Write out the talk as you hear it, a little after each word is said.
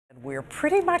We're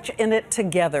pretty much in it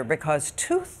together because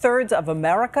 2/3 of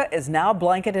America is now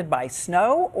blanketed by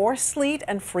snow or sleet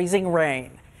and freezing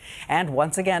rain. And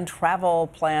once again, travel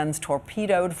plans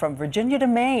torpedoed from Virginia to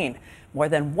Maine. More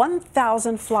than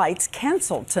 1,000 flights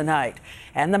canceled tonight.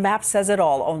 And the map says it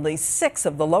all. Only 6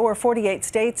 of the lower 48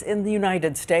 states in the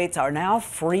United States are now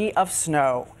free of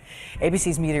snow.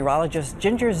 ABC's meteorologist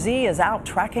Ginger Z is out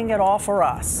tracking it all for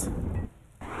us.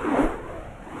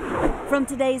 From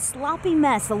today's sloppy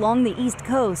mess along the East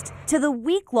Coast to the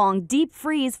week-long deep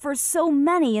freeze for so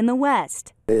many in the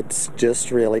West. It's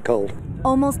just really cold.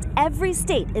 Almost every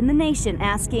state in the nation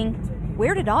asking,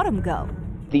 where did autumn go?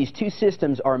 These two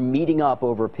systems are meeting up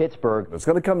over Pittsburgh. It's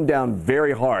going to come down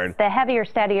very hard. The heavier,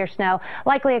 steadier snow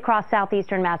likely across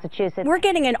southeastern Massachusetts. We're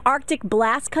getting an Arctic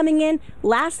blast coming in,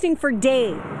 lasting for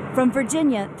days. From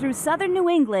Virginia through southern New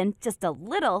England, just a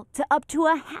little to up to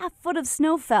a half foot of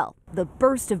snow fell. The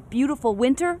burst of beautiful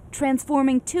winter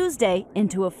transforming Tuesday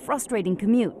into a frustrating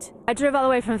commute. I drove all the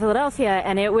way from Philadelphia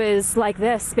and it was like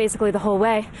this basically the whole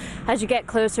way. As you get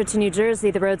closer to New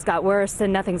Jersey, the roads got worse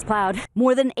and nothing's plowed.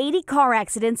 More than 80 car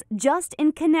accidents just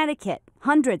in Connecticut.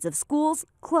 Hundreds of schools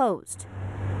closed.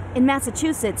 In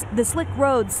Massachusetts, the slick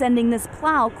road sending this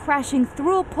plow crashing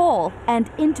through a pole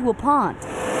and into a pond.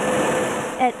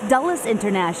 At Dulles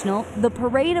International, the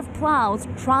parade of plows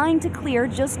trying to clear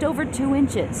just over 2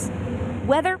 inches.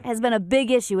 Weather has been a big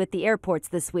issue at the airports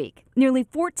this week. Nearly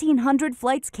 1,400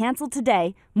 flights canceled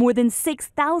today, more than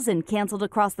 6,000 canceled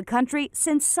across the country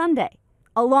since Sunday.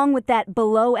 Along with that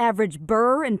below-average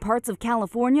burr in parts of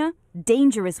California,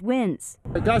 dangerous winds.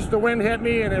 A gust of wind hit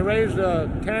me and it raised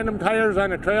the tandem tires on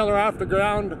the trailer off the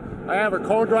ground. I have a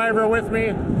co-driver with me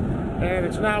and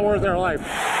it's not worth their life.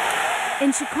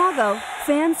 In Chicago,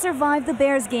 fans survived the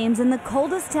Bears games in the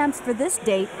coldest temps for this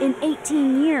date in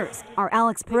 18 years. Our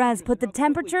Alex Perez put the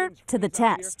temperature to the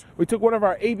test. We took one of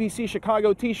our ABC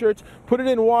Chicago t-shirts, put it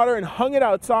in water and hung it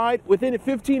outside. Within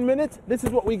 15 minutes, this is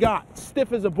what we got,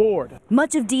 stiff as a board.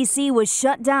 Much of D.C. was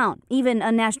shut down. Even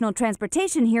a national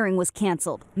transportation hearing was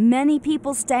canceled. Many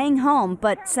people staying home,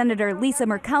 but Senator Lisa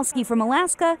Murkowski from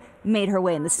Alaska made her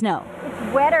way in the snow.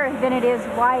 It's wetter than it is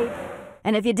white.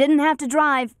 And if you didn't have to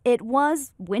drive, it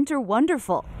was winter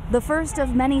wonderful. The first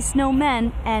of many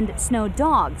snowmen and snow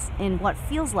dogs in what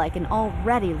feels like an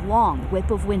already long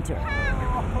whip of winter.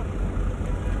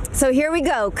 So here we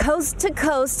go, coast to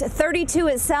coast. 32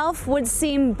 itself would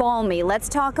seem balmy. Let's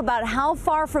talk about how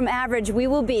far from average we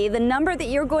will be. The number that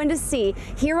you're going to see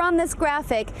here on this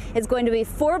graphic is going to be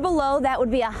 4 below. That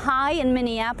would be a high in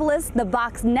Minneapolis. The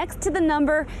box next to the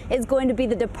number is going to be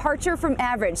the departure from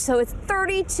average. So it's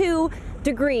 32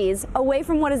 degrees away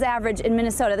from what is average in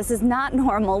Minnesota. This is not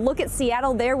normal. Look at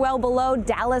Seattle, they're well below,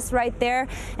 Dallas right there.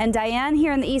 And Diane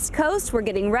here on the East Coast, we're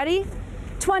getting ready.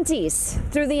 20s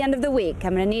through the end of the week.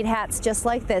 I'm going to need hats just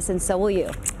like this, and so will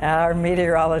you. Our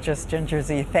meteorologist, Ginger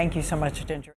Z. Thank you so much, Ginger.